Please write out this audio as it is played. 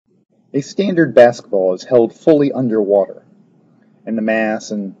A standard basketball is held fully underwater, and the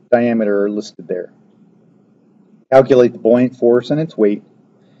mass and diameter are listed there. Calculate the buoyant force and its weight,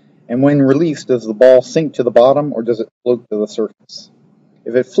 and when released, does the ball sink to the bottom or does it float to the surface?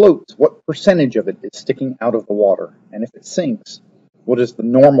 If it floats, what percentage of it is sticking out of the water? And if it sinks, what is the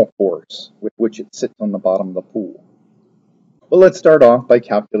normal force with which it sits on the bottom of the pool? Well, let's start off by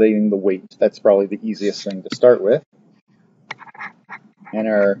calculating the weight. That's probably the easiest thing to start with. And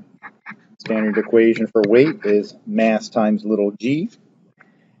our standard equation for weight is mass times little g.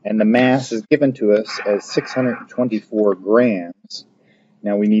 And the mass is given to us as 624 grams.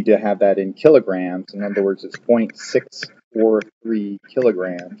 Now we need to have that in kilograms. In other words, it's 0.643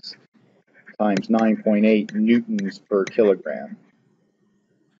 kilograms times 9.8 newtons per kilogram.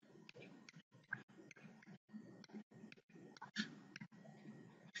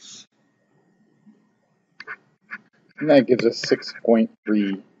 And that gives us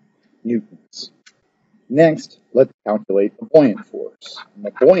 6.3 newtons. Next, let's calculate the buoyant force. And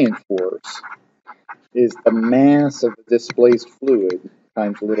the buoyant force is the mass of the displaced fluid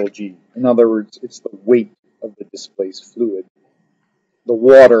times little g. In other words, it's the weight of the displaced fluid, the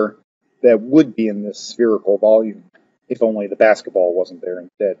water that would be in this spherical volume, if only the basketball wasn't there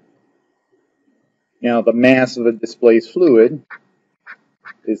instead. Now, the mass of the displaced fluid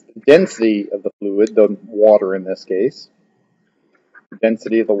is the density of the fluid, the water in this case, the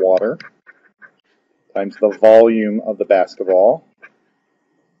density of the water times the volume of the basketball,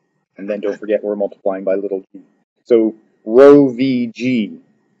 and then don't forget we're multiplying by little g. So rho Vg,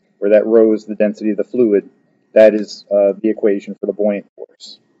 where that rho is the density of the fluid, that is the equation for the buoyant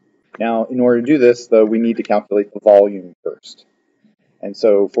force. Now, in order to do this, though, we need to calculate the volume first. And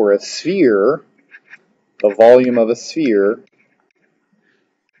so for a sphere, the volume of a sphere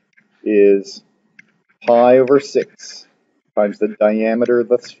is pi over 6 times the diameter of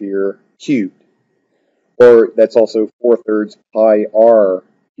the sphere cubed. Or that's also 4/3 pi r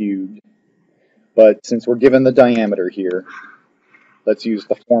cubed. But since we're given the diameter here, let's use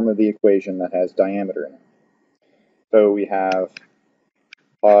the form of the equation that has diameter in it. So we have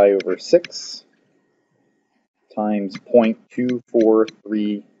pi over 6 times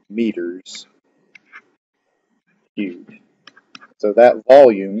 0.243 meters cubed. So that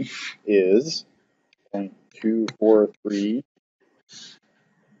volume is 0.243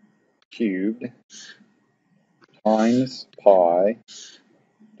 cubed times pi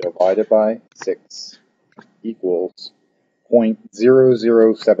divided by 6 equals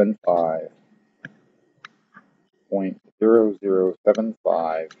 0.0075.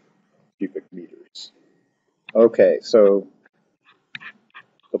 0.0075 cubic meters. Okay, so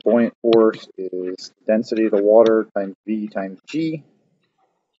the buoyant force is density of the water times V times G.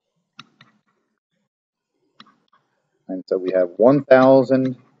 And so we have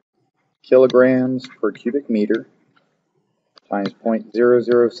 1,000 kilograms per cubic meter times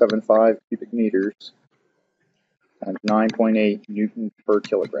 0.0075 cubic meters times 9.8 newtons per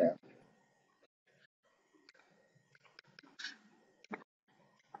kilogram.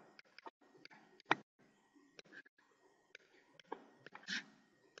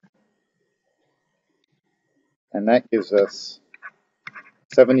 And that gives us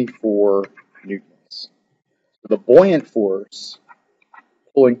 74 newtons. So the buoyant force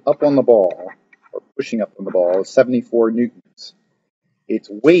pulling up on the ball, or pushing up on the ball, is 74 newtons. Its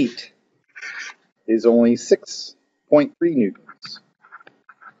weight is only 6.3 newtons.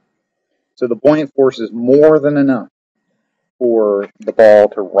 So the buoyant force is more than enough for the ball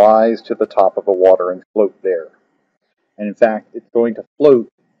to rise to the top of the water and float there. And in fact, it's going to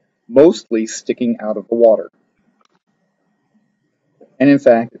float mostly sticking out of the water. And in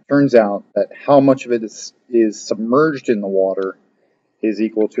fact, it turns out that how much of it is submerged in the water is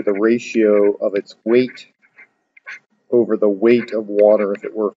equal to the ratio of its weight over the weight of water if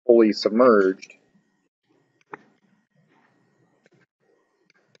it were fully submerged.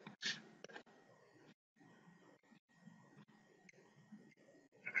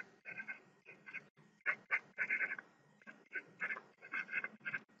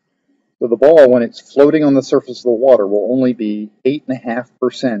 So the ball, when it's floating on the surface of the water, will only be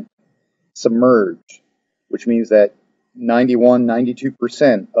 8.5% submerged, which means that 91,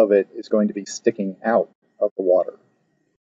 92% of it is going to be sticking out of the water.